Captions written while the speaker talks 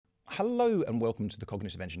Hello and welcome to the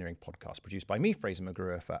Cognitive Engineering Podcast, produced by me, Fraser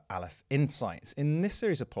McGruer, for Aleph Insights. In this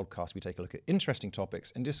series of podcasts, we take a look at interesting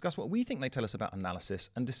topics and discuss what we think they tell us about analysis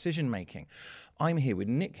and decision-making. I'm here with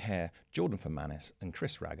Nick Hare, Jordan Fermanis, and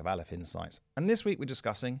Chris Ragg of Aleph Insights. And this week we're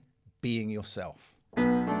discussing being yourself.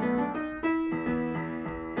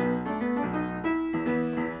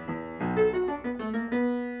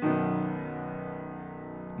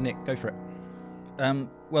 Nick, go for it.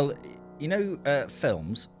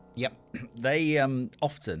 Films. Yep. They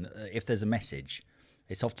often, if there's a message,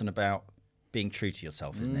 it's often about being true to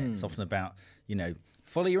yourself, isn't it? It's often about,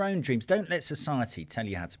 follow your own dreams. Don't let society tell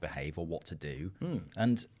you how to behave or what to do.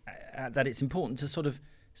 And that it's important to sort of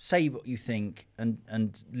say what you think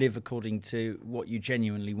and live according to what you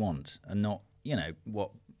genuinely want and not,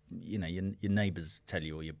 what your neighbours tell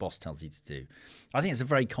you or your boss tells you to do. I think it's a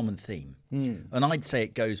very common theme. And I'd say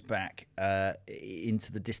it goes back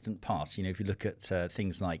into the distant past. If you look at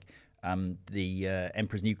things like the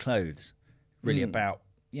Emperor's New Clothes, really about,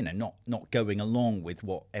 not going along with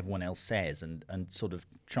what everyone else says and sort of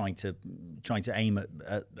trying to aim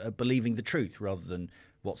at believing the truth rather than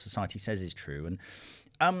what society says is true.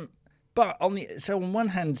 And but on one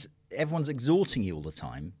hand, everyone's exhorting you all the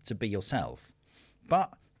time to be yourself.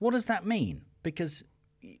 But what does that mean? Because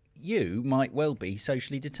you might well be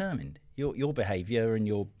socially determined. Your behaviour and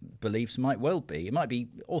your beliefs might be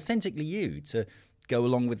authentically you to go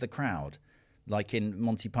along with the crowd. Like in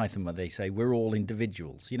Monty Python where they say, we're all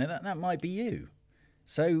individuals. That might be you.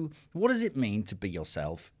 So what does it mean to be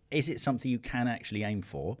yourself? Is it something you can actually aim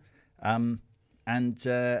for? Should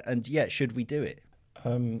we do it?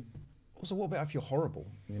 Also, what about if you're horrible,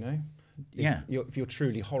 If you're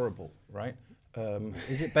truly horrible, right?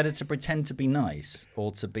 Is it better to pretend to be nice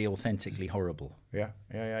or to be authentically horrible? Yeah.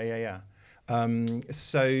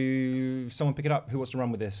 So someone pick it up. Who wants to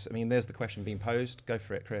run with this? I mean, there's the question being posed. Go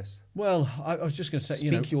for it, Chris. Well, I was just going to say,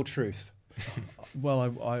 Speak your truth. Well,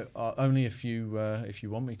 I only if you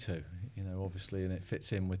want me to, obviously, and it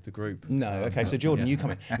fits in with the group. No, okay. So Jordan, you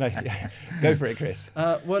come in. No, go for it, Chris.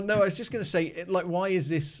 I was just going to say, why is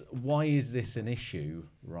this an issue,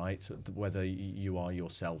 right? Whether you are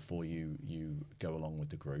yourself or you go along with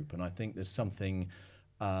the group, and I think there's something.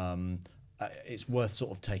 It's worth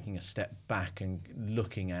sort of taking a step back and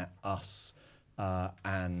looking at us.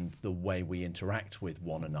 And the way we interact with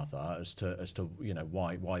one another as to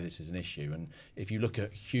why this is an issue. And if you look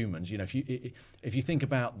at humans, if you think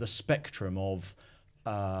about the spectrum of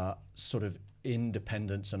sort of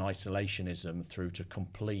independence and isolationism through to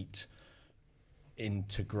complete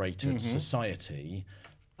integrated society,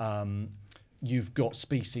 you've got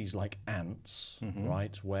species like ants,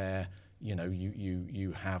 right, where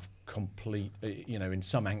you have complete, in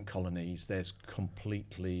some ant colonies there's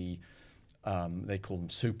completely. They call them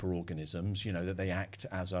superorganisms, that they act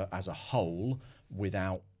as a whole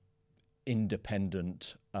without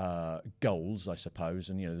independent goals, I suppose.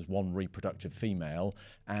 And, there's one reproductive female.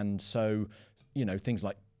 And so, things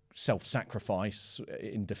like self-sacrifice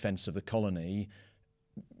in defense of the colony,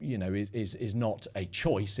 is not a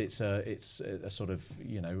choice. It's a sort of,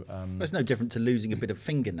 it's no different to losing a bit of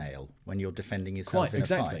fingernail when you're defending yourself in a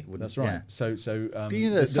fight. That's right. Yeah. So but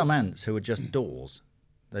there's some ants who are just doors.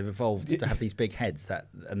 They've evolved to have these big heads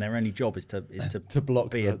and their only job is to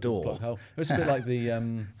block a door. Block hole. It's a bit like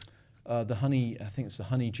the honey. I think it's the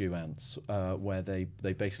honeydew ants, where they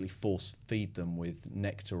basically force feed them with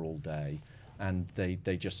nectar all day, and they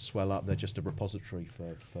just swell up. They're just a repository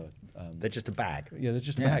for. They're just a bag. Yeah, they're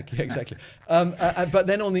just a bag. Yeah, exactly. But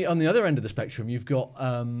then on the other end of the spectrum, you've got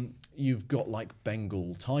like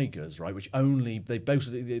Bengal tigers, right? Which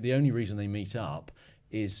the only reason they meet up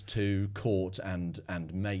is to court and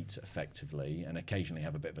mate effectively, and occasionally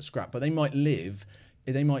have a bit of a scrap. But they might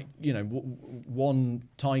one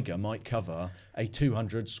tiger might cover a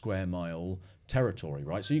 200 square mile territory,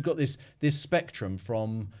 right? So you've got this spectrum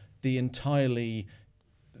from the entirely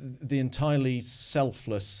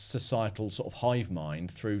selfless societal sort of hive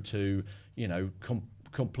mind through to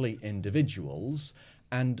complete individuals,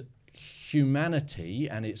 and humanity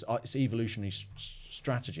and its evolutionary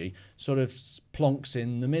strategy sort of plonks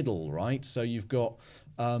in the middle, right? So you've got,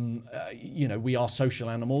 we are social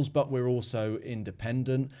animals, but we're also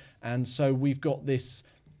independent. And so we've got this,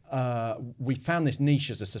 we found this niche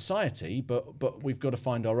as a society, but we've got to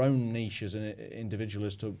find our own niche as an individual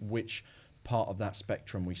as to which part of that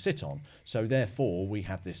spectrum we sit on. So therefore, we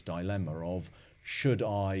have this dilemma of, should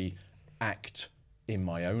I act in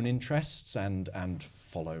my own interests and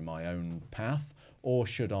follow my own path, or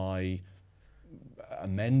should I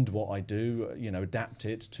amend what I do, adapt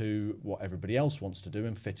it to what everybody else wants to do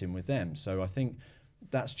and fit in with them? So I think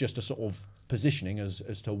that's just a sort of positioning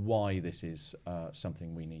as to why this is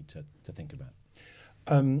something we need to think about.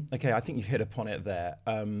 Okay, I think you've hit upon it there,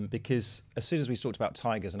 because as soon as we talked about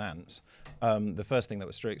tigers and ants, the first thing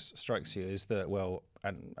that strikes you is that, well,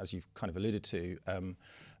 and as you've kind of alluded to,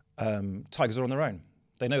 tigers are on their own.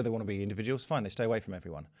 They know they want to be individuals, fine, they stay away from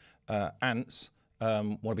everyone. Ants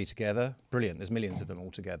want to be together, brilliant, there's millions of them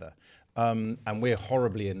all together. And we're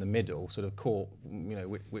horribly in the middle, sort of caught,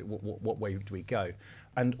 what way do we go?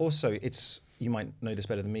 And also, you might know this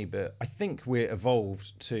better than me, but I think we're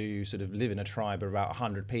evolved to sort of live in a tribe of about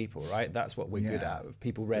 100 people, right? That's what we're good at.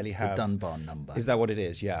 People rarely have... The Dunbar number. Is that what it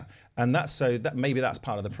is? Yeah. And maybe that's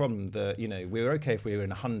part of the problem, that, we're okay if we're in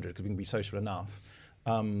 100 because we can be social enough.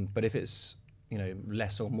 But if it's,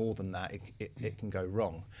 less or more than that, it can go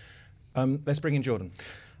wrong. Let's bring in Jordan.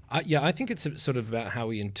 I think it's sort of about how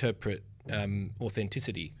we interpret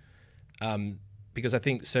authenticity, because I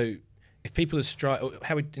think so. If people are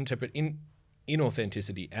how we interpret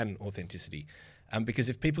inauthenticity and authenticity, because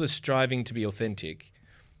if people are striving to be authentic,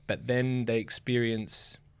 but then they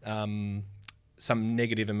experience some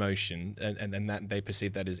negative emotion, and that they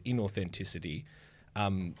perceive that as inauthenticity,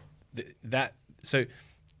 so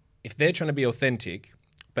if they're trying to be authentic,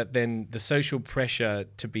 but then the social pressure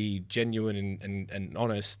to be genuine and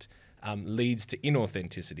honest leads to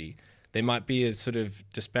inauthenticity, there might be a sort of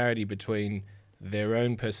disparity between their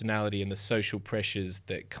own personality and the social pressures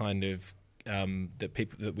that kind of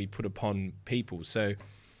that we put upon people. So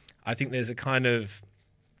I think there has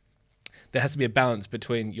to be a balance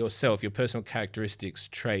between yourself, your personal characteristics,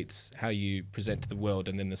 traits, how you present to the world,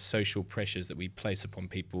 and then the social pressures that we place upon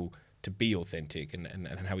people to be authentic, and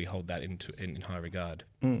how we hold that in high regard.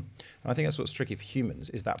 And I think that's what's tricky for humans,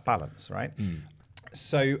 is that balance, right?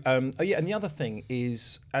 So, and the other thing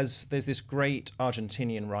is, as there's this great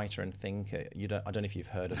Argentinian writer and thinker, I don't know if you've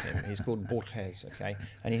heard of him. He's called Borges, okay?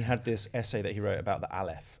 And he had this essay that he wrote about the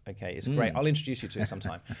Aleph, okay? It's great. I'll introduce you to it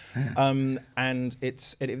sometime. And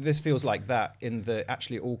this feels like that, in the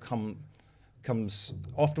actually it all comes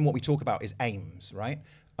often what we talk about is aims, right?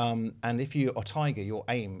 And if you're a tiger, your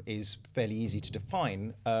aim is fairly easy to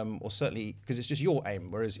define, or certainly because it's just your aim.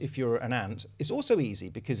 Whereas if you're an ant, it's also easy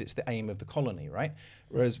because it's the aim of the colony, right?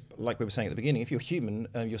 Whereas, like we were saying at the beginning, if you're human,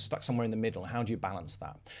 you're stuck somewhere in the middle. How do you balance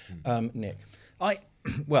that? Nick?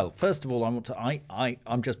 Well, first of all, I'm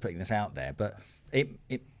just putting this out there, but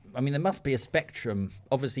there must be a spectrum.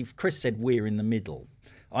 Obviously, Chris said we're in the middle.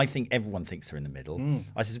 I think everyone thinks they're in the middle.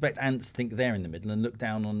 I suspect ants think they're in the middle and look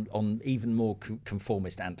down on even more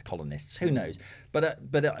conformist ant colonists. Who knows? But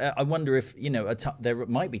I wonder if there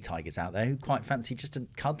might be tigers out there who quite fancy just a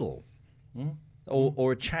cuddle,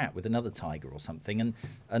 or a chat with another tiger or something,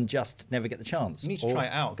 and just never get the chance. You need to try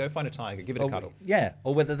it out. Go find a tiger, give it a cuddle. Yeah,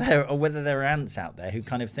 or whether there are ants out there who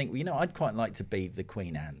kind of think, I'd quite like to be the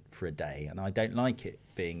queen ant for a day, and I don't like it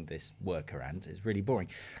being this worker ant. It's really boring.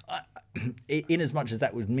 In as much as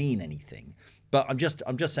that would mean anything, but I'm just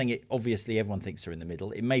saying it. Obviously, everyone thinks they're in the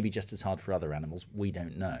middle. It may be just as hard for other animals. We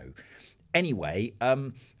don't know. Anyway,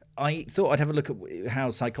 I thought I'd have a look at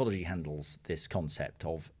how psychology handles this concept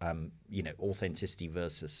of authenticity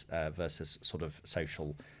versus sort of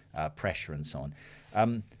social pressure and so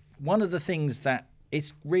on. One of the things that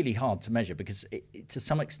it's really hard to measure, because to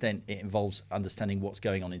some extent it involves understanding what's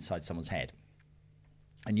going on inside someone's head,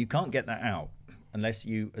 and you can't get that out unless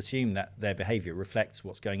you assume that their behaviour reflects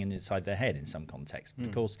what's going on inside their head in some context. But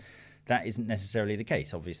of course, that isn't necessarily the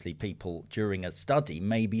case. Obviously, people during a study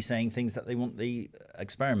may be saying things that they want the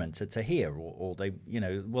experimenter to hear, or they,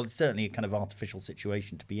 it's certainly a kind of artificial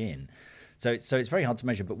situation to be in. So it's very hard to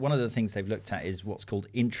measure. But one of the things they've looked at is what's called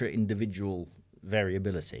intra-individual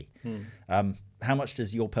variability. How much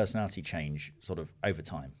does your personality change sort of over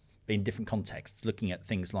time in different contexts? Looking at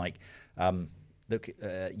things like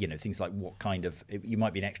things like what kind of, you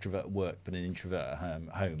might be an extrovert at work but an introvert at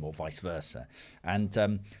home, or vice versa,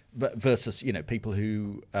 and but versus people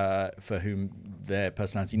who for whom their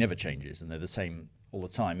personality never changes and they're the same all the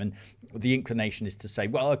time. And the inclination is to say,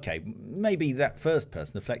 well, okay, maybe that first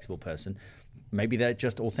person, the flexible person, maybe they're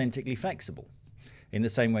just authentically flexible, in the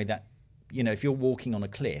same way that if you're walking on a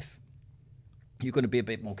cliff, you're going to be a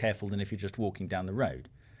bit more careful than if you're just walking down the road.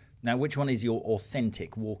 Now, which one is your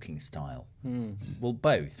authentic walking style? Well,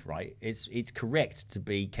 both, right? It's correct to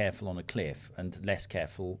be careful on a cliff and less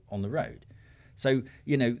careful on the road. So,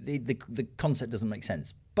 the concept doesn't make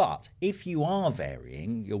sense. But if you are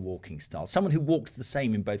varying your walking style, someone who walked the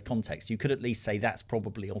same in both contexts, you could at least say that's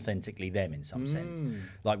probably authentically them in some sense.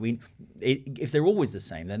 Like if they're always the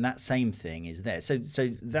same, then that same thing is there. So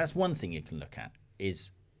that's one thing you can look at,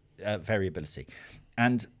 is variability.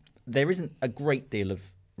 And there isn't a great deal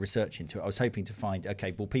of research into it, I was hoping to find,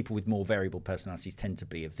 okay, well, people with more variable personalities tend to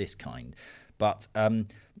be of this kind. But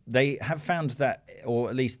they have found that, or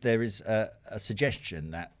at least there is a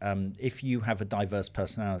suggestion that if you have a diverse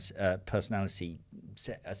personality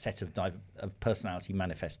a set of personality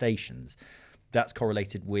manifestations, that's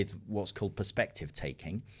correlated with what's called perspective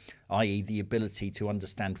taking, i.e. the ability to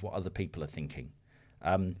understand what other people are thinking.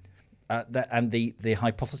 And the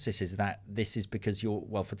hypothesis is that this is because you're,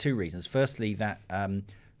 well, for two reasons. Firstly, that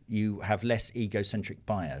you have less egocentric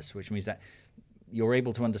bias, which means that you're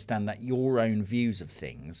able to understand that your own views of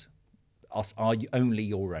things are only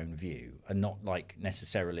your own view and not like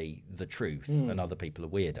necessarily the truth and other people are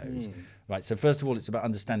weirdos. Right. So first of all, it's about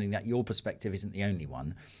understanding that your perspective isn't the only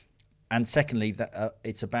one. And secondly, that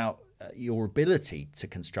it's about your ability to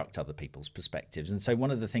construct other people's perspectives. And so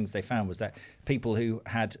one of the things they found was that people who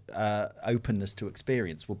had openness to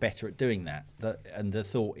experience were better at doing that. And the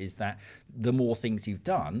thought is that the more things you've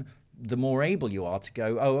done, the more able you are to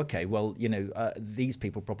go, oh, okay, well, these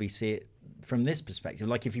people probably see it from this perspective.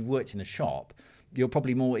 Like if you've worked in a shop, you're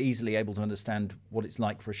probably more easily able to understand what it's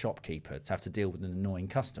like for a shopkeeper to have to deal with an annoying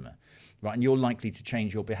customer, right? And you're likely to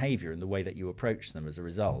change your behavior and the way that you approach them as a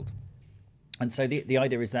result. And so the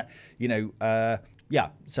idea is that,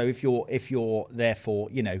 so if you're therefore,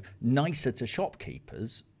 nicer to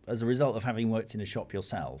shopkeepers as a result of having worked in a shop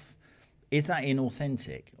yourself, is that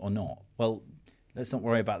inauthentic or not? Well, let's not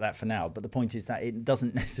worry about that for now. But the point is that it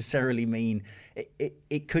doesn't necessarily mean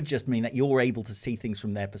it could just mean that you're able to see things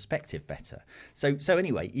from their perspective better. So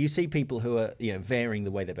anyway, you see people who are varying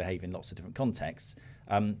the way they behave in lots of different contexts.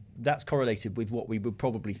 That's correlated with what we would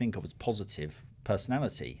probably think of as positive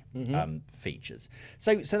personality features.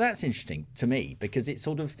 So that's interesting to me because it's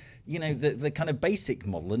sort of the kind of basic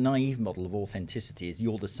model, the naive model of authenticity is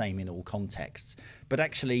you're the same in all contexts. But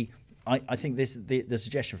actually, I think the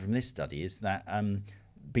suggestion from this study is that actually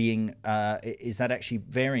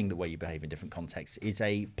varying the way you behave in different contexts is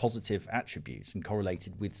a positive attribute and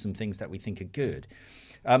correlated with some things that we think are good.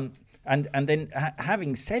 And then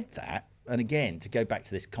having said that, and again to go back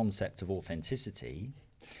to this concept of authenticity,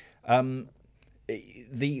 I've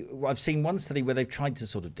seen one study where they've tried to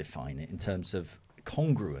sort of define it in terms of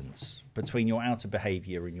congruence between your outer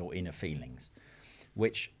behavior and your inner feelings,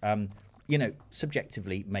 which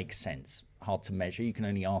subjectively makes sense. Hard to measure. You can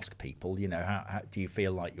only ask people, how do you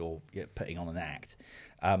feel like you're putting on an act?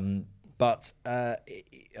 But I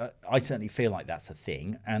certainly feel like that's a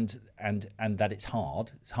thing, and that it's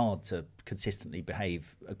hard. It's hard to consistently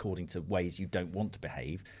behave according to ways you don't want to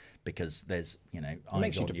behave, because there's eyes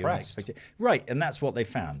makes you on depressed. Right, and that's what they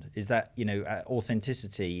found is that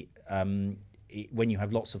authenticity, when you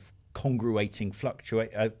have lots of congruating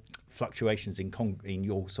fluctuations in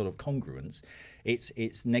your sort of congruence,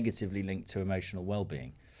 it's negatively linked to emotional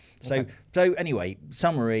well-being. So anyway,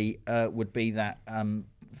 summary would be that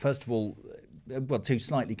first of all, two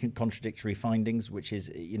slightly contradictory findings, which is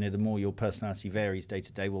the more your personality varies day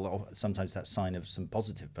to day, well, sometimes that's a sign of some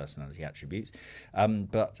positive personality attributes.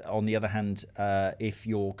 But on the other hand, if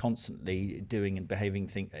you're constantly doing and behaving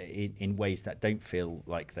in ways that don't feel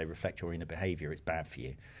like they reflect your inner behavior, it's bad for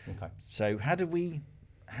you. Okay. So how do we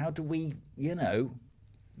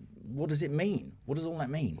what does it mean? What does all that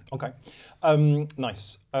mean? Okay,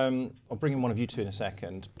 nice. I'll bring in one of you two in a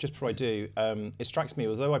second. Just before I do, it strikes me,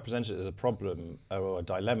 although I presented it as a problem or a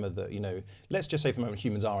dilemma, that, let's just say for a moment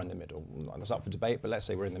humans are in the middle. That's up for debate, but let's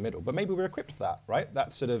say we're in the middle. But maybe we're equipped for that, right?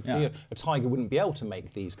 That sort of, a tiger wouldn't be able to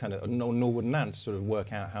make these kind of, nor would an ant sort of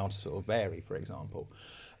work out how to sort of vary, for example.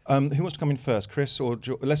 Who wants to come in first, Chris or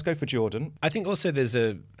let's go for Jordan? I think also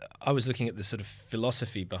I was looking at the sort of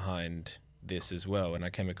philosophy behind this as well, and I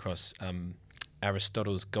came across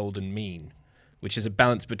Aristotle's golden mean, which is a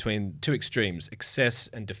balance between two extremes, excess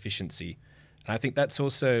and deficiency. And I think that's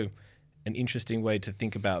also an interesting way to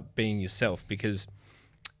think about being yourself, because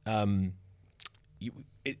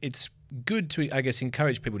it's good to, I guess,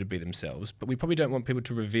 encourage people to be themselves, but we probably don't want people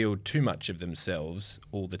to reveal too much of themselves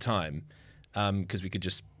all the time, because we could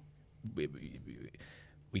just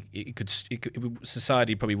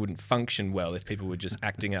society probably wouldn't function well if people were just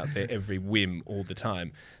acting out their every whim all the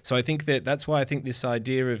time. So I think that's why I think this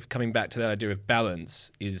idea of coming back to that idea of balance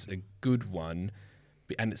is a good one,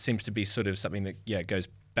 and it seems to be sort of something that goes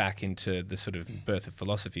back into the sort of birth of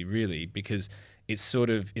philosophy, really, because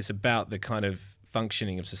it's about the kind of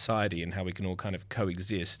functioning of society and how we can all kind of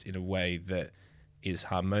coexist in a way that is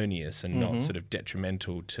harmonious and not sort of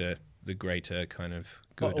detrimental to the greater kind of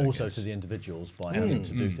good, but also to the individuals by having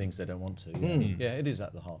to do things they don't want to. Yeah, it is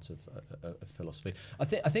at the heart of philosophy. I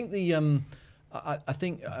think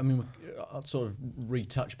I'll sort of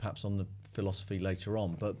retouch perhaps on the philosophy later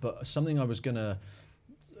on, but something I was going to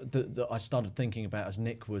that I started thinking about as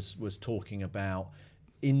Nick was talking about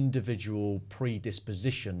individual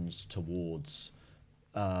predispositions towards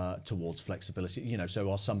flexibility.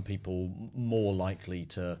 So are some people more likely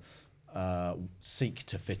to seek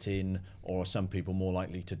to fit in, or are some people more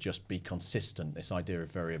likely to just be consistent? This idea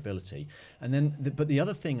of variability, and then but the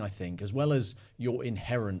other thing I think, as well as your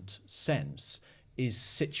inherent sense, is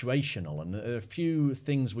situational. And there are a few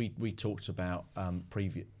things we talked about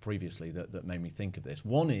previously that made me think of this.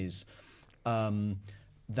 One is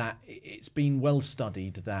that it's been well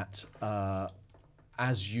studied that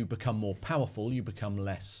as you become more powerful, you become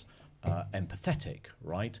less empathetic,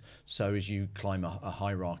 right? So as you climb a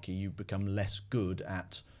hierarchy, you become less good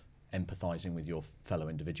at empathizing with your fellow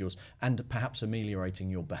individuals and perhaps ameliorating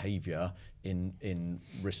your behavior in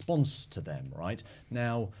response to them, right?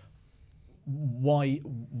 Now, why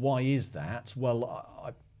is that? Well,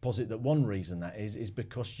 I posit that one reason that is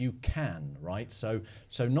because you can, right? So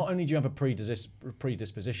not only do you have a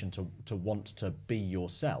predisposition to want to be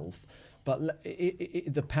yourself, but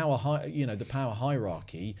the power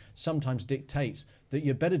hierarchy sometimes dictates that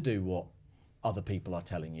you better do what other people are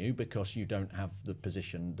telling you because you don't have the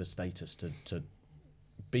position, the status to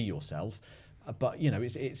be yourself. But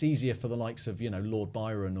it's easier for the likes of Lord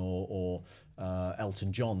Byron or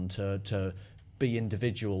Elton John to be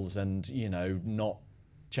individuals and not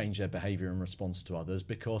change their behaviour in response to others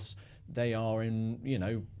because they are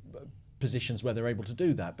in positions where they're able to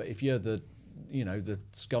do that. But if you're the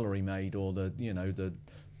scullery maid or the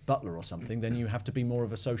butler or something, then you have to be more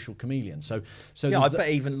of a social chameleon. So I bet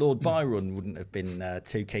even Lord Byron wouldn't have been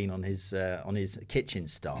too keen on his kitchen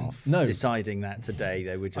staff deciding that today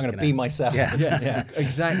they were just going to be myself. Yeah,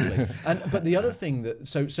 exactly. But the other thing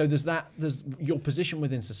so there's your position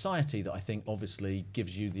within society that I think obviously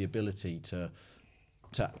gives you the ability to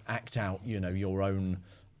act out your own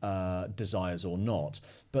desires or not.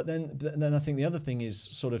 But then I think the other thing is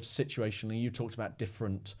sort of situationally. You talked about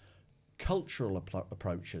different cultural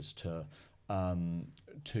approaches to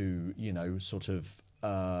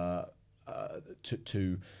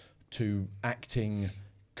acting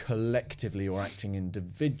collectively or acting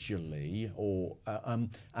individually, and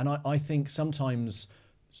I think sometimes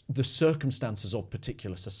the circumstances of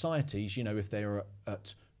particular societies, if they are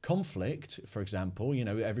at conflict, for example,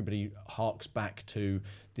 everybody harks back to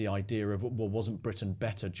the idea of, well, wasn't Britain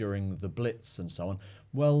better during the Blitz and so on?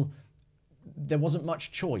 Well, there wasn't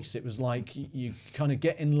much choice. It was like you kind of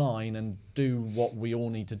get in line and do what we all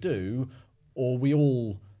need to do, or we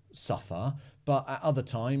all suffer. But at other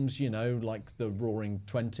times, like the Roaring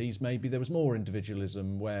 '20s, maybe there was more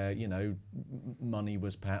individualism where, money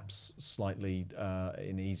was perhaps slightly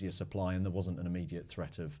in easier supply and there wasn't an immediate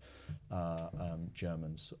threat of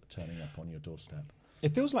Germans turning up on your doorstep.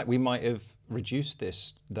 It feels like we might have reduced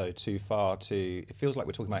this, though, too far to... It feels like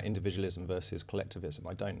we're talking about individualism versus collectivism.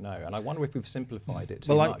 I don't know. And I wonder if we've simplified it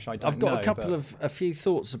too much. I've got a few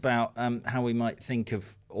thoughts about how we might think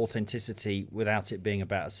of authenticity without it being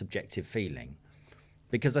about a subjective feeling.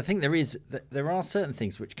 Because I think there are certain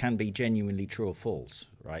things which can be genuinely true or false,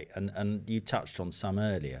 right? And you touched on some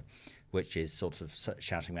earlier, which is sort of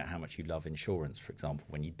shouting about how much you love insurance, for example,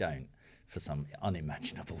 when you don't, for some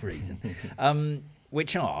unimaginable reason.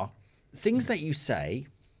 Which are things that you say,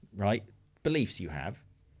 right? Beliefs you have.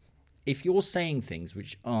 If you're saying things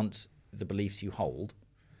which aren't the beliefs you hold,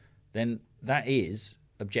 then that is,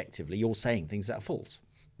 objectively, you're saying things that are false.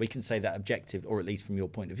 We can say that objective, or at least from your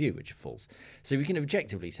point of view, which are false. So we can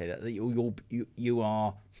objectively say that you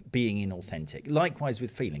are being inauthentic. Likewise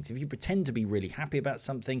with feelings. If you pretend to be really happy about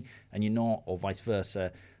something and you're not, or vice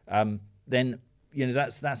versa, then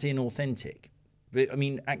that's inauthentic. But I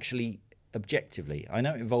mean, actually, objectively, I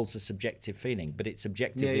know it involves a subjective feeling, but it's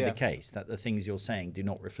objectively the case that the things you're saying do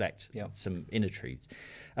not reflect some inner truths.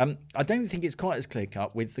 I don't think it's quite as clear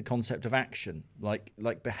cut with the concept of action, like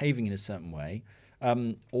behaving in a certain way,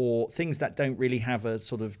 or things that don't really have a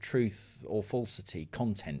sort of truth or falsity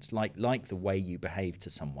content, like the way you behave to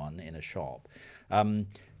someone in a shop.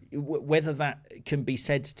 Whether that can be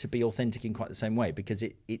said to be authentic in quite the same way, because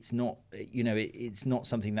it's not, it's not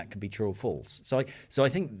something that can be true or false. So I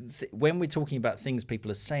think when we're talking about things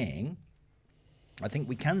people are saying, I think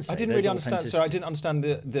we can say. I didn't really understand. So I didn't understand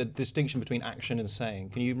the distinction between action and saying.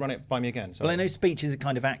 Can you run it by me again? Sorry. Well, I know speech is a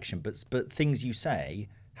kind of action, but things you say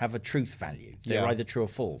have a truth value. They're either true or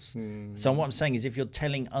false. So what I'm saying is, if you're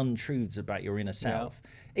telling untruths about your inner self,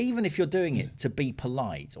 even if you're doing it to be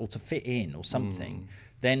polite or to fit in or something,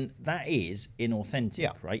 then that is inauthentic,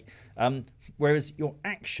 Yeah. right? Whereas your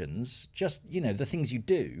actions, just the things you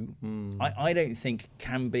do, I don't think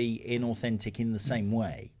can be inauthentic in the same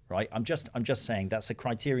way, right? I'm just saying that's a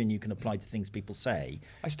criterion you can apply to things people say.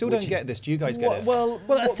 I still don't get this. Do you guys get it? Well,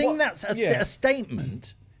 I think that's a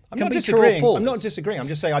statement. I'm can not be true or disagreeing. false. I'm not disagreeing. I'm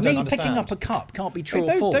just saying I don't Me understand. picking up a cup can't be true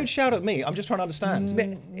Hey, or false. don't shout at me. I'm just trying to understand.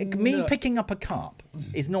 Me picking up a cup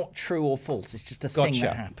is not true or false. It's just a thing Gotcha.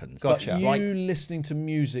 that happens. Gotcha. You Right. listening to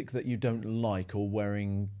music that you don't like or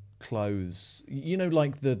wearing clothes,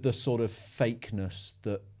 like the sort of fakeness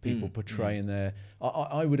that people portray in there.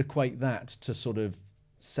 I would equate that to sort of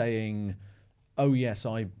saying, oh yes,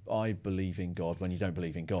 I believe in God when you don't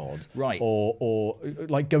believe in God. Right. Or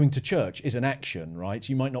like going to church is an action, right?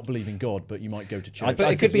 You might not believe in God, but you might go to church. But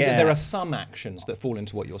I it could think, be that yeah. there are some actions that fall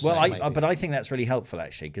into what you're saying. Well, maybe. but I think that's really helpful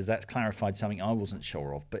actually, because that's clarified something I wasn't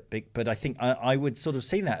sure of. But I think I would sort of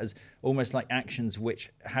see that as almost like actions which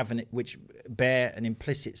which bear an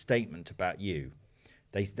implicit statement about you.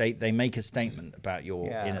 They make a statement about your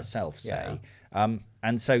inner self, say. Yeah.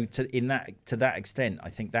 And so to that extent, I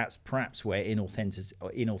think that's perhaps where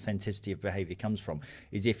inauthenticity of behaviour comes from,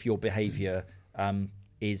 is if your behaviour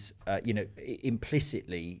is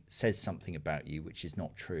implicitly says something about you which is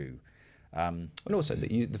not true. And also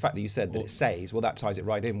the fact that you said that it says, well, that ties it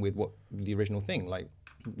right in with what the original thing, like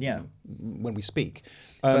when we speak.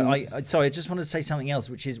 But I just want to say something else,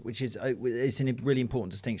 which is it's a really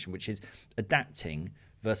important distinction, which is adapting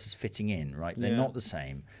versus fitting in. Right, they're not the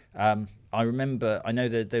same. I know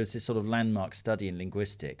that there was this sort of landmark study in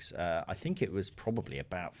linguistics. I think it was probably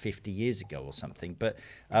about 50 years ago or something, but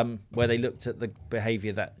where they looked at the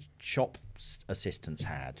behaviour that shop assistants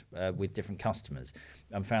had with different customers,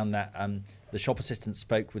 and found that the shop assistants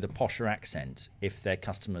spoke with a posher accent if their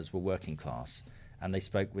customers were working class, and they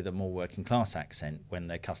spoke with a more working class accent when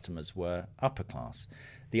their customers were upper class.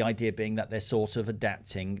 The idea being that they're sort of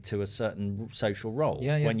adapting to a certain social role.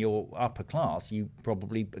 Yeah. When you're upper class, you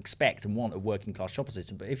probably expect and want a working class shop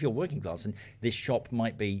assistant. But if you're working class and this shop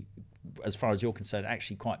might be, as far as you're concerned,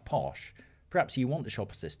 actually quite posh, perhaps you want the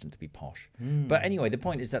shop assistant to be posh. But anyway, the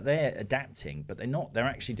point is that they're adapting, but they're not. They're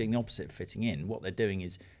actually doing the opposite of fitting in. What they're doing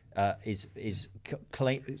is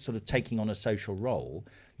sort of taking on a social role,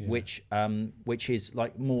 which is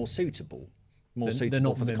like more suitable. They're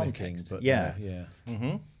not for the mimicking, context. but Yeah.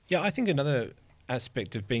 Yeah, I think another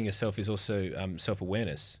aspect of being yourself is also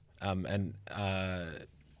self-awareness and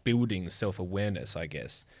building self-awareness, I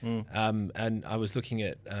guess. And I was looking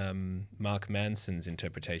at Mark Manson's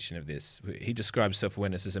interpretation of this. He describes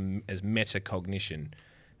self-awareness as metacognition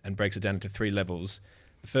and breaks it down into 3 levels.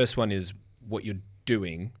 The first one is what you're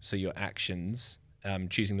doing, so your actions,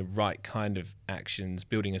 choosing the right kind of actions,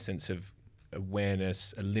 building a sense of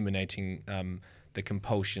awareness, eliminating the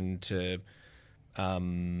compulsion to,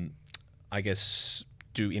 I guess,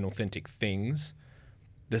 do inauthentic things.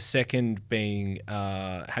 The second being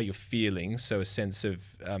how you're feeling, so a sense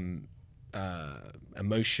of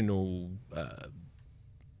emotional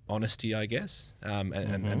honesty, I guess,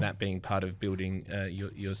 and that being part of building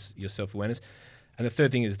your self-awareness. And the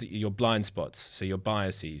third thing is your blind spots, so your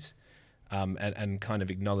biases, and kind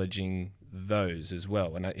of acknowledging those as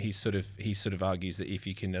well. And he sort of argues that if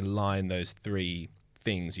you can align those 3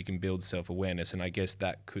 things, you can build self-awareness, and I guess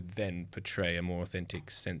that could then portray a more authentic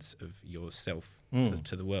sense of yourself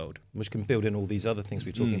to the world, which can build in all these other things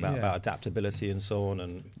we're talking about adaptability and so on.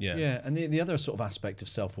 And and the other sort of aspect of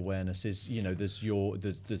self-awareness is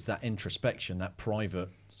there's that introspection, that private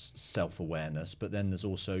self-awareness, but then there's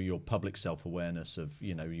also your public self-awareness of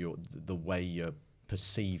the way you're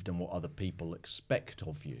perceived and what other people expect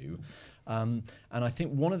of you. And I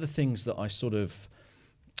think one of the things that I've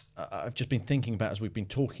just been thinking about as we've been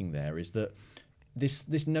talking there is that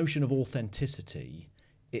this notion of authenticity,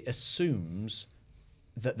 it assumes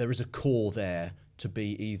that there is a core there to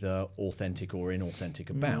be either authentic or inauthentic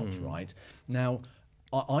about, right? Now,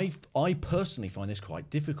 I personally find this quite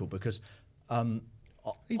difficult because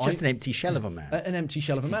He's just an empty shell of a man. An empty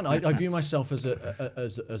shell of a man. I view myself as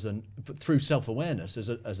through self-awareness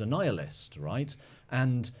as a nihilist, right?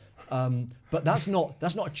 And but that's not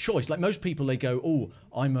a choice. Like most people, they go, "Oh,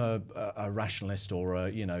 I'm a rationalist or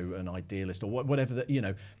an idealist or whatever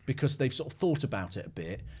that because they've sort of thought about it a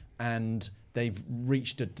bit and they've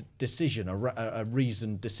reached a decision, a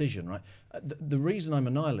reasoned decision, right? The reason I'm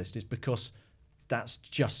a nihilist is because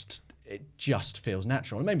it just feels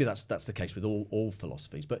natural, and maybe that's the case with all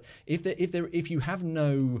philosophies. But if you have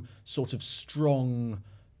no sort of strong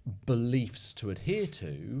beliefs to adhere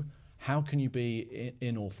to, how can you be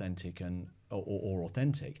inauthentic or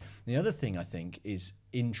authentic? The other thing I think is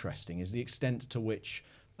interesting is the extent to which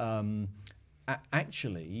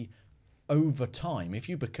actually, over time, if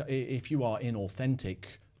you are inauthentic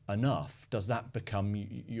enough, does that become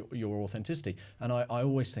your authenticity? And I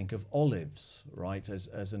always think of olives, right,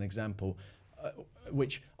 as an example,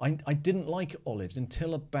 which I didn't like olives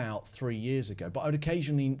until about 3 years ago, but I would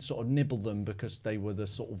occasionally sort of nibble them because they were the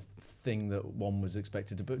sort of thing that one was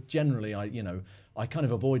expected to. But generally, I kind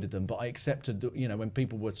of avoided them, but I accepted, when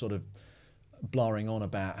people were sort of blaring on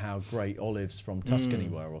about how great olives from Tuscany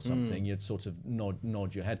were or something, you'd sort of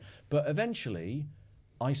nod your head. But eventually,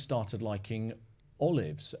 I started liking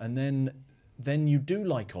olives, and then you do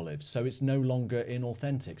like olives, so it's no longer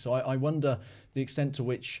inauthentic. So I wonder the extent to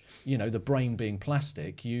which, the brain being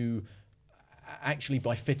plastic, you actually,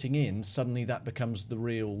 by fitting in, suddenly that becomes the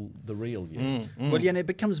real you. Well, and it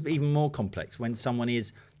becomes even more complex when someone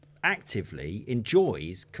actively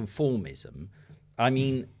enjoys conformism. I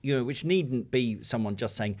mean, which needn't be someone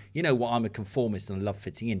just saying, I'm a conformist and I love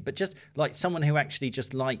fitting in, but just like someone who actually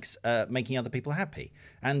just likes making other people happy.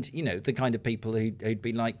 And, the kind of people who'd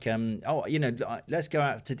be like, let's go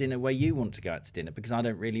out to dinner where you want to go out to dinner because I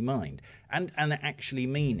don't really mind. And actually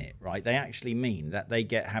mean it, right? They actually mean that they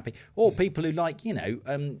get happy. Or people who like,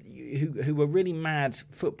 who are really mad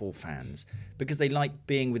football fans because they like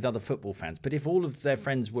being with other football fans. But if all of their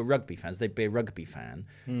friends were rugby fans, they'd be a rugby fan,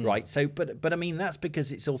 right? So, but I mean, that's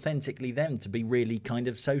because it's authentically them to be really kind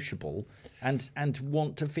of sociable and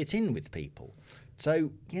want to fit in with people.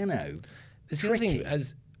 So, There's the other thing,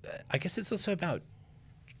 I guess it's also about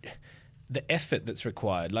the effort that's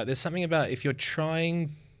required. Like, there's something about if you're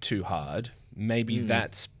trying too hard, maybe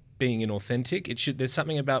that's being inauthentic. There's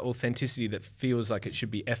something about authenticity that feels like it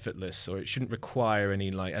should be effortless, or it shouldn't require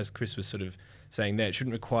any, like, as Chris was sort of saying there, it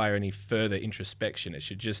shouldn't require any further introspection. It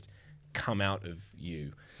should just come out of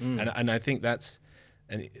you. And I think that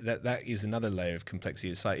is another layer of complexity.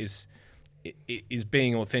 It's like, is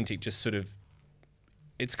being authentic just sort of,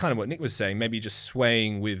 it's kind of what Nick was saying, maybe just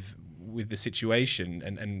swaying with the situation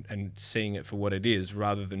and seeing it for what it is,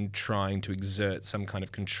 rather than trying to exert some kind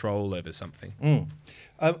of control over something.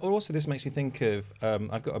 Also, this makes me think of,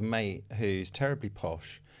 I've got a mate who's terribly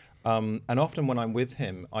posh, and often when I'm with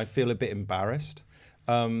him, I feel a bit embarrassed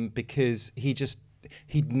because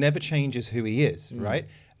he never changes who he is, right?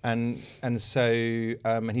 And so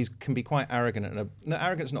and he can be quite arrogant, and no,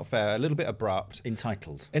 arrogant's not fair, a little bit abrupt,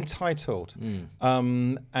 entitled.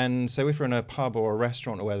 And so if we're in a pub or a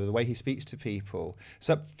restaurant or whether, the way he speaks to people,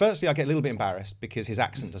 so firstly I get a little bit embarrassed because his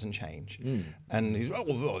accent doesn't change, and he's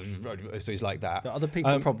so he's like that, but other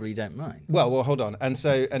people probably don't mind. Well, hold on. And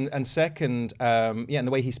so and second, and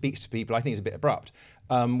the way he speaks to people, I think is a bit abrupt,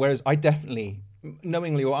 whereas I definitely,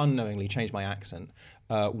 knowingly or unknowingly, change my accent.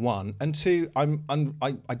 One, and two, I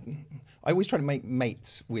always try to make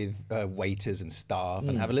mates with waiters and staff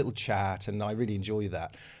and have a little chat, and I really enjoy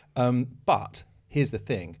that. But here's the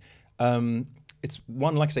thing: it's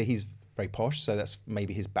one, like I say, he's very posh, so that's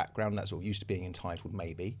maybe his background. That's all, used to being entitled,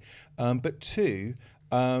 maybe. But two,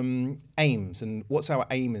 aims, and what's our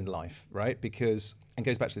aim in life, right? Because, and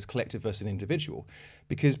goes back to this collective versus individual,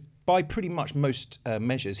 because by pretty much most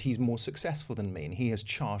measures, he's more successful than me, and he has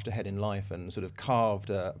charged ahead in life and sort of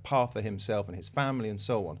carved a path for himself and his family and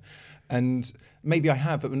so on. And maybe I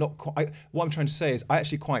have, but not quite. What I'm trying to say is I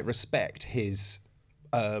actually quite respect his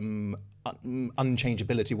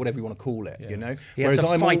unchangeability, whatever you want to call it, He had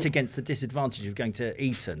to fight against the disadvantage of going to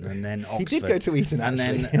Eton and then Oxford. He did go to Eton, and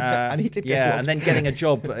actually. then and he did go to and then getting a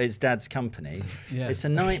job at his dad's company. It's a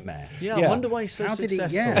nightmare. I wonder why he's so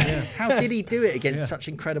successful. How did he do it against such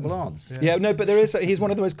incredible odds? No, but he's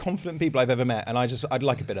one of the most confident people I've ever met, and I'd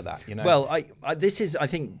like a bit of that, Well, this is, I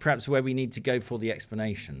think, perhaps where we need to go for the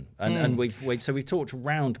explanation, and we've talked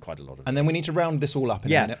around quite a lot of. And then we need to round this all up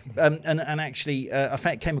in a minute. And actually, I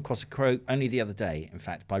came across a quote only the other day, in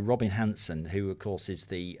fact, by Robin Hanson, who, of course, is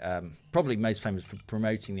the probably most famous for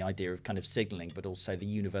promoting the idea of kind of signalling, but also the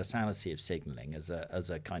universality of signalling as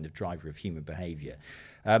a kind of driver of human behaviour.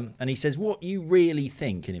 And he says, what you really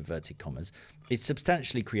think, in inverted commas, is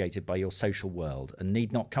substantially created by your social world and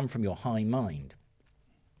need not come from your high mind.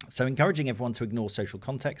 So encouraging everyone to ignore social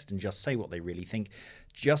context and just say what they really think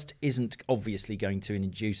just isn't obviously going to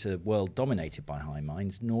induce a world dominated by high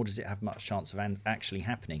minds, nor does it have much chance of actually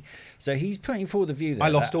happening. So he's putting forward the view that... I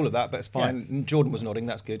lost all of that, but it's fine. Yeah. Jordan was nodding.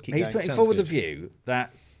 That's good. Keep going. He's putting forward the view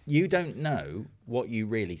that you don't know what you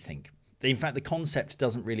really think. In fact, the concept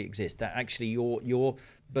doesn't really exist, that actually your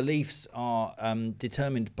beliefs are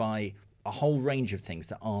determined by a whole range of things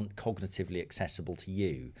that aren't cognitively accessible to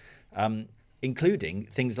you. Including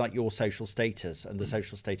things like your social status and the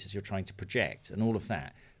social status you're trying to project and all of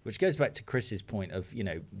that, which goes back to Chris's point of,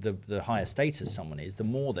 the higher status someone is, the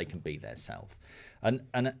more they can be their self. And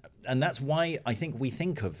that's why I think we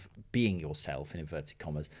think of being yourself in inverted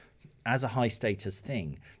commas as a high status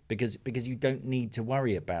thing, because you don't need to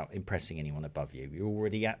worry about impressing anyone above you. You're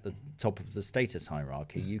already at the top of the status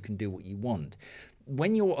hierarchy. You can do what you want.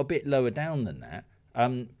 When you're a bit lower down than that,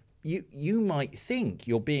 you might think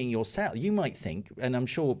you're being yourself. You might think, and I'm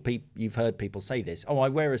sure you've heard people say this, oh, I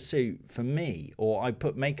wear a suit for me, or I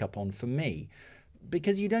put makeup on for me,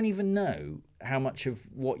 because you don't even know how much of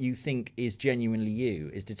what you think is genuinely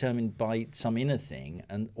you is determined by some inner thing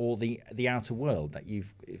or the outer world that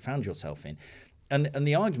you've found yourself in. And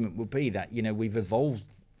the argument would be that, we've evolved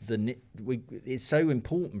it's so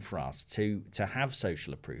important for us to have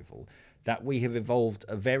social approval that we have evolved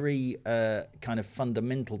a very kind of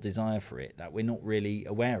fundamental desire for it that we're not really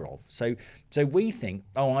aware of. So we think,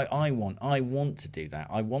 oh, I want to do that.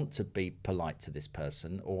 I want to be polite to this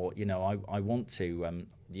person, or I want to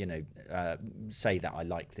say that I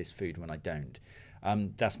like this food when I don't.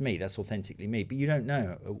 That's me. That's authentically me. But you don't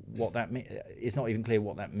know what that means. It's not even clear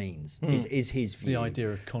what that means. Is his view. The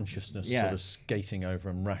idea of consciousness sort of skating over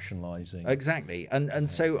and rationalising. Exactly. And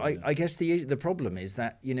so I guess the problem is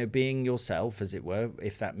that, being yourself, as it were,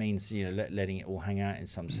 if that means, letting it all hang out in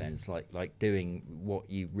some sense, like doing what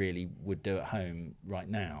you really would do at home right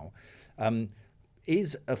now,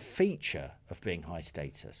 is a feature of being high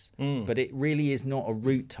status, but it really is not a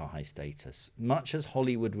route to high status, much as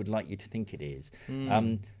Hollywood would like you to think it is.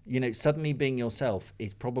 Suddenly being yourself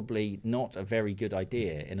is probably not a very good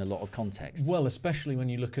idea in a lot of contexts. Well, especially when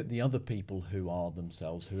you look at the other people who are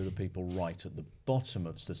themselves, who are the people right at the bottom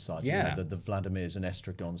of society. Yeah. The Vladimirs and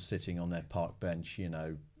Estragons sitting on their park bench,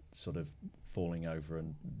 sort of falling over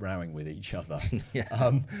and rowing with each other.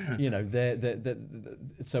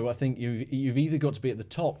 So I think you've either got to be at the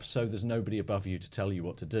top, so there's nobody above you to tell you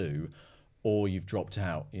what to do, or you've dropped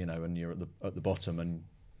out, and you're at the bottom, and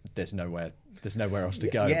there's nowhere else to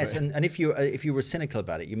go. Yes, and if you were cynical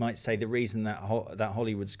about it, you might say the reason that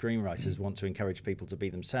Hollywood screenwriters want to encourage people to be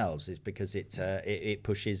themselves is because it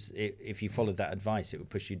pushes. If you followed that advice, it would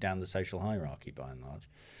push you down the social hierarchy by and large.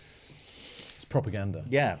 Propaganda.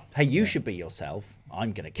 Yeah. Hey, you should be yourself.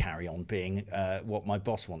 I'm going to carry on being what my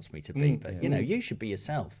boss wants me to be. But, you should be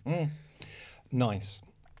yourself. Nice.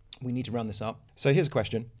 We need to round this up. So here's a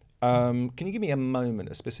question. Can you give me a moment,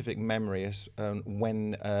 a specific memory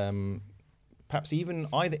when perhaps even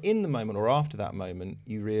either in the moment or after that moment,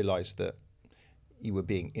 you realised that you were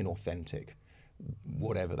being inauthentic,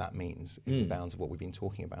 whatever that means in the bounds of what we've been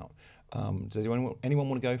talking about? Does anyone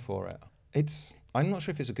want to go for it? I'm not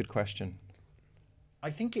sure if it's a good question. I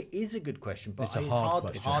think it is a good question, but it's a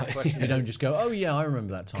hard question. You don't just go, oh yeah, I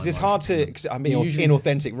remember that time. Because it's hard to, because I'm being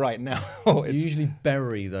inauthentic right now. You usually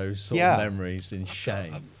bury those sort of memories in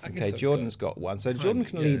shame. Okay, Jordan's got one. So Jordan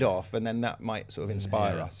can lead off, and then that might sort of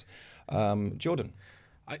inspire us. Jordan.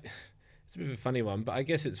 It's a bit of a funny one, but I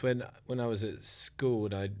guess it's when I was at school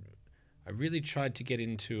and I really tried to get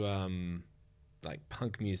into like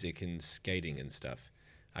punk music and skating and stuff.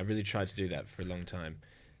 I really tried to do that for a long time.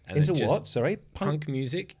 And into what? Sorry? Punk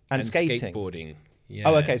music and skating? Skateboarding. Yeah.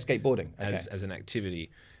 Oh, okay, skateboarding. Okay. As an activity.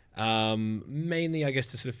 Mainly, I guess,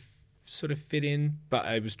 to sort of fit in, but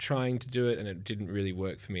I was trying to do it and it didn't really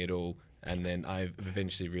work for me at all. And then I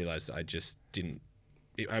eventually realized that I just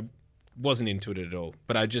I wasn't into it at all.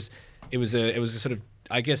 But it was a sort of,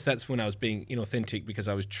 I guess that's when I was being inauthentic, because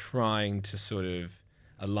I was trying to sort of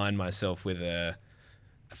align myself with a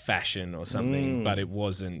fashion or something, but it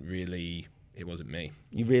wasn't me.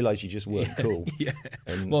 You realised you just weren't cool. Yeah.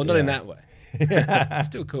 Well, not in that way.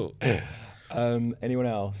 Still cool. Anyone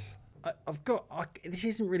else? This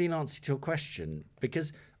isn't really an answer to your question,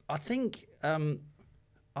 because I think I'm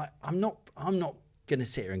not going to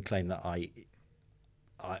sit here and claim that I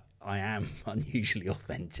am unusually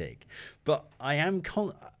authentic, but I am.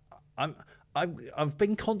 I've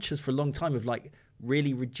been conscious for a long time of like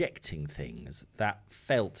really rejecting things that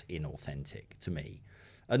felt inauthentic to me.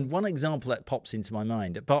 And one example that pops into my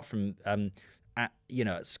mind, apart from at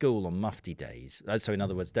school on mufti days, so in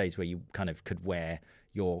other words, days where you kind of could wear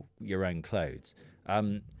your own clothes,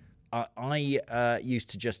 I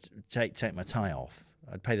used to just take my tie off.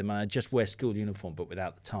 I'd pay the money, I'd just wear school uniform but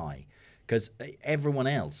without the tie, because everyone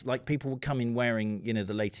else, like people would come in wearing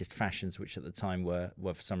the latest fashions, which at the time were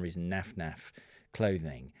for some reason naff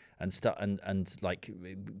clothing and stuff, and like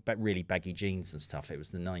really baggy jeans and stuff. It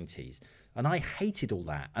was the 90s. And I hated all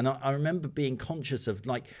that. And I remember being conscious of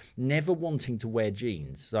like never wanting to wear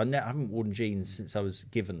jeans. So I haven't worn jeans since I was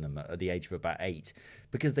given them at the age of about 8,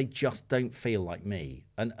 because they just don't feel like me.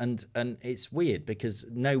 And it's weird because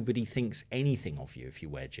nobody thinks anything of you if you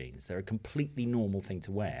wear jeans. They're a completely normal thing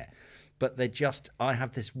to wear. but I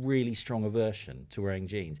have this really strong aversion to wearing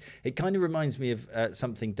jeans. It kind of reminds me of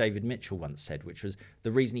something David Mitchell once said, which was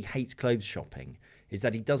the reason he hates clothes shopping is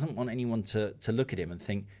that he doesn't want anyone to look at him and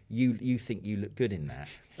think, you think you look good in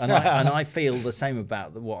that. And I feel the same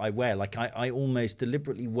about what I wear. Like I almost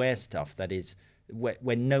deliberately wear stuff that is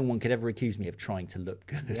where no one could ever accuse me of trying to look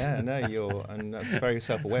good. Yeah, no, and that's very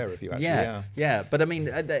self-aware of you, actually. Yeah. But I mean,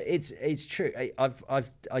 it's true.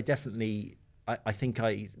 I definitely, I think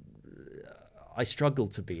I struggle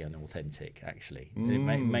to be unauthentic. Actually,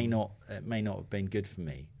 it may not have been good for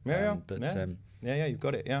me. You've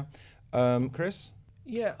got it. Yeah, Chris.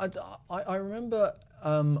 Yeah, I remember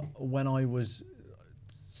when I was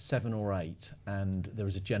 7 or 8, and there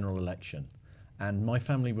was a general election, and my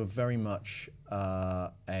family were very much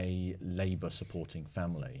a Labour supporting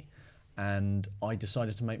family, and I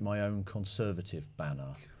decided to make my own Conservative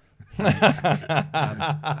banner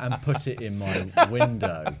and put it in my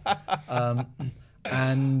window,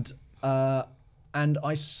 and I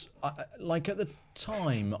like at the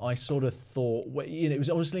time I sort of thought, it was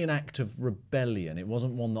obviously an act of rebellion. It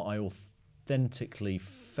wasn't one that I authentically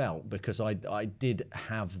felt, because I did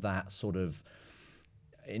have that sort of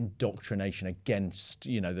indoctrination against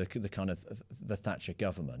the kind of the Thatcher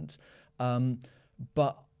government,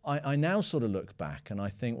 but I now sort of look back and I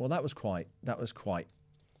think, well, that was quite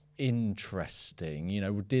interesting.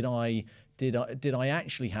 Did I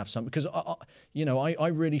actually have some? Because I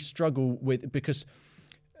really struggle with, because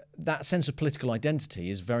that sense of political identity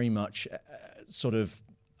is very much sort of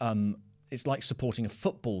it's like supporting a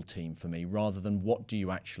football team for me, rather than what do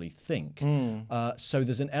you actually think. So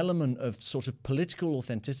there's an element of sort of political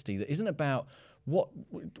authenticity that isn't about what,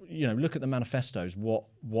 look at the manifestos,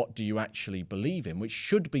 what do you actually believe in, which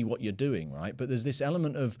should be what you're doing, right? But there's this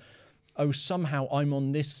element of, somehow I'm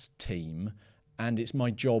on this team and it's my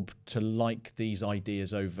job to like these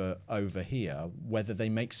ideas over here, whether they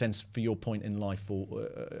make sense for your point in life or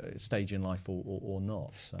stage in life or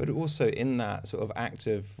not. So. But also in that sort of act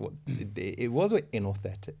of it was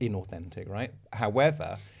inauthentic, right?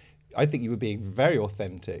 However, I think you were being very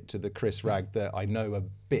authentic to the Chris Ragg that I know a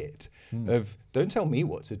bit of, don't tell me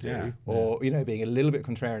what to do, or being a little bit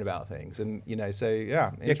contrarian about things, and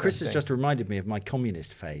Chris has just reminded me of my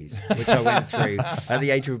communist phase, which I went through at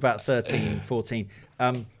the age of about 13, 14.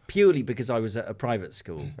 Purely because I was at a private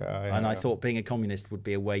school, and I thought being a communist would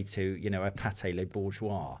be a way to, a pâté les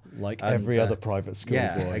bourgeois, like every other private school.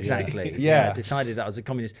 Yeah, exactly. Yeah, decided that I was a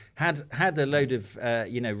communist. Had a load of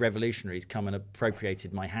revolutionaries come and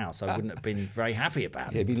appropriated my house, I wouldn't have been very happy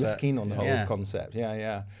about it. Yeah, be less keen on the whole concept.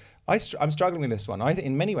 Yeah. I'm struggling with this one. I think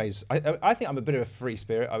in many ways, I think I'm a bit of a free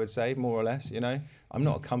spirit. I would say, more or less. I'm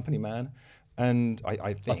not a company man. And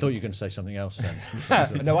I think... I thought you were going to say something else then.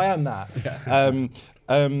 No, I am that.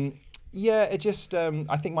 It just...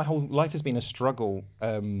 I think my whole life has been a struggle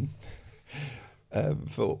for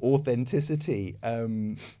authenticity.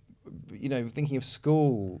 Thinking of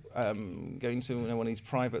school, going to one of these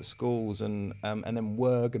private schools, and then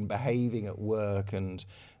work and behaving at work, and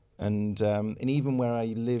even where I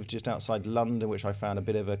lived just outside London, which I found a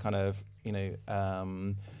bit of a kind of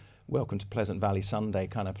welcome to Pleasant Valley Sunday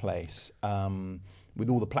kind of place, with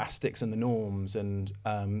all the plastics and the norms,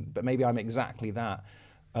 but maybe I'm exactly that.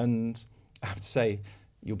 And I have to say,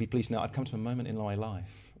 you'll be pleased to know I've come to a moment in my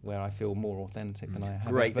life where I feel more authentic than I have.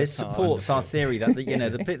 Great. This supports our theory that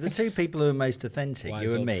the two people who are most authentic,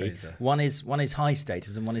 you and me, Fraser. one is high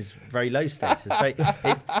status and one is very low status. So it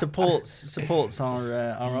supports our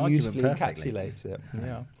argument perfectly. Encapsulates it.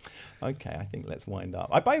 Yeah. Okay, I think let's wind up.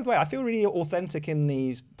 By the way, I feel really authentic in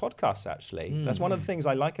these podcasts, actually. That's one of the things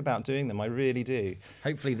I like about doing them. I really do.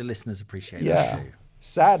 Hopefully the listeners appreciate that too.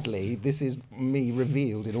 Sadly, this is me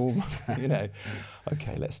revealed in all,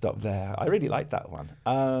 Okay, let's stop there. I really like that one.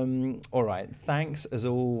 All right, thanks as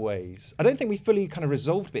always. I don't think we fully kind of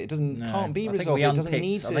resolved it. Can't be resolved. It doesn't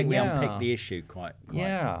need to. I think we unpicked the issue quite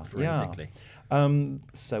forensically.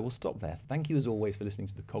 So we'll stop there. Thank you as always for listening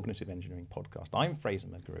to the Cognitive Engineering Podcast. I'm Fraser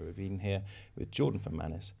McGrew. We've been here with Jordan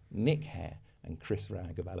Fermanis, Nick Hare, and Chris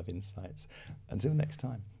Ragg of Aleph Insights. Until next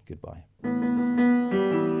time, goodbye.